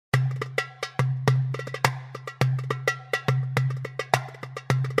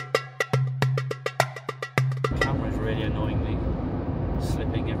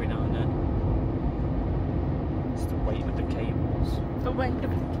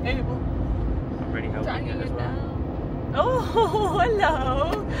I'm really helping it as well. Oh,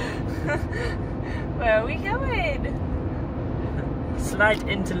 hello. Where are we going? Slight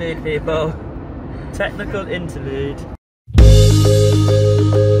interlude, people. Technical interlude.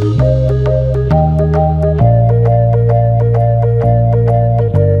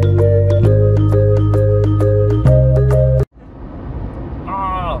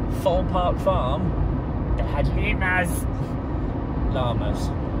 Fall Park Farm. They had lemurs. Llamas.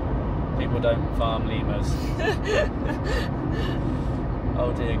 People don't farm lemurs.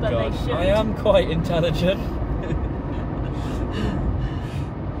 Oh dear But God. they should. I am quite intelligent.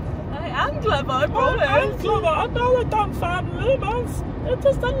 I am clever, I I'm promise. clever. I know I don't farm lemurs. It's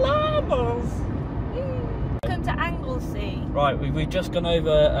just the llamas. Welcome to Anglesey. Right, we've just gone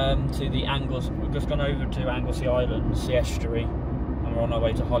over to the Angles. We've just gone over to Anglesey Islands, the estuary. We're on our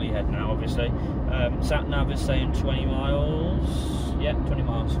way to Holyhead now, obviously. Sat nav is saying 20 miles. Yeah, 20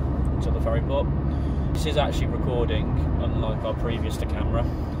 miles until the ferry port. This is actually recording, unlike our previous to camera.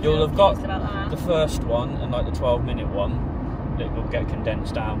 You'll have got the first one and like the 12-minute one that will get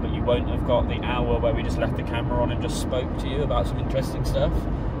condensed down, but you won't have got the hour where we just left the camera on and just spoke to you about some interesting stuff.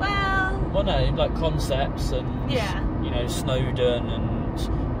 Well, no, like concepts and you know, Snowdon,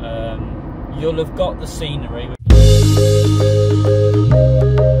 and you'll have got the scenery.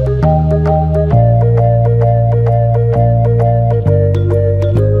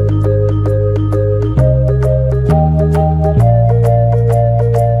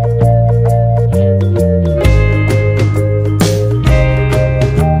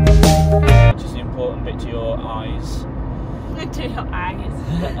 Which is the important bit to your eyes. To your eyes.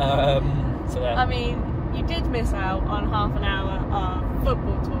 So there. I mean, you did miss out on half an hour of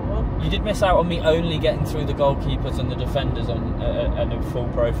football tour. You did miss out on me only getting through the goalkeepers and the defenders on and a full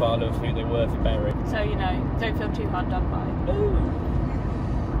profile of who they were for Berry. So, you know, don't feel too hard done by.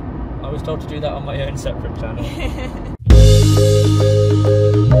 I was told to do that on my own separate channel.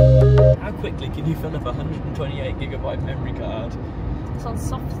 How quickly can you fill up a 128GB memory card? It's on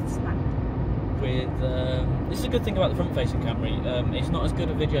soft snap. With this is a good thing about the front-facing camera. It's not as good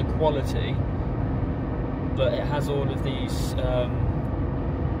a video quality, but it has all of these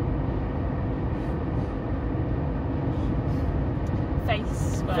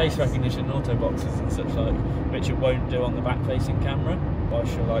face recognition auto boxes and such like, which it won't do on the back-facing camera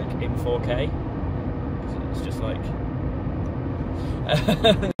whilst you're like in 4K. It's just like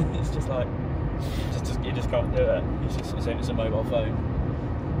it's just like you just can't do it. It's a mobile phone.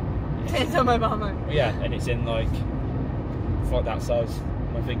 It's a mobile phone. Yeah, and it's in like that size,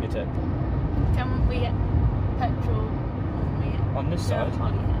 my fingertip. Can we get petrol on this side?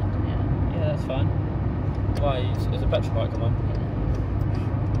 Holyhead, yeah, that's fine. Why? Is a petrol bike come on?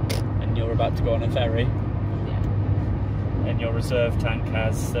 And you're about to go on a ferry. Yeah. And your reserve tank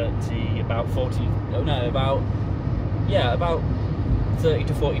has about 30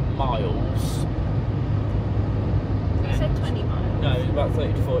 to 40 miles. You said 20 miles. No, about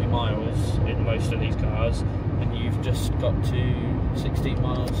 30 to 40 miles in most of these cars, and you've just got to 16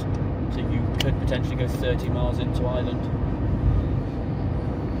 miles, so you could potentially go 30 miles into Ireland.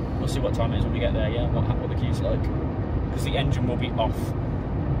 We'll see what time it is when we get there, yeah, what the queue's like. Because the engine will be off,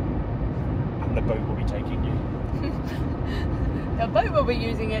 and the boat will be taking you. The boat will be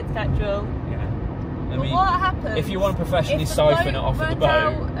using its petrol. Yeah. I But mean, what happens if you want to professionally siphon it off of the boat,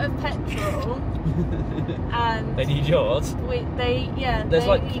 out of petrol, and they need yours. There's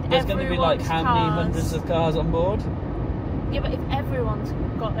going to be like how many hundreds of cars on board? Yeah, but if everyone's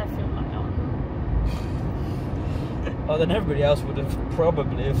got their fuel light on, oh, then everybody else would have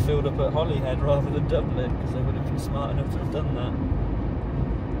probably have filled up at Holyhead rather than Dublin, because they would have been smart enough to have done that.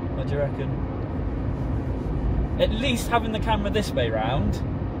 What do you reckon? At least having the camera this way round,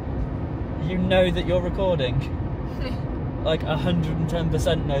 you know that you're recording. Like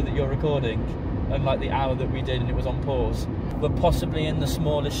 110% know that you're recording. Unlike the hour that we did and it was on pause. We're possibly in the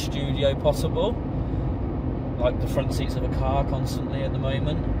smallest studio possible. Like the front seats of a car constantly at the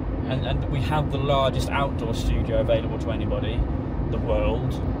moment. And we have the largest outdoor studio available to anybody in the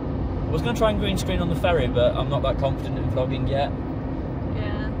world. I was going to try and green screen on the ferry, but I'm not that confident in vlogging yet.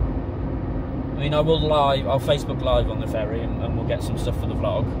 yeah. I mean, I'll Facebook Live on the ferry and we'll get some stuff for the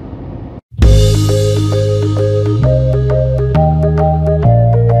vlog.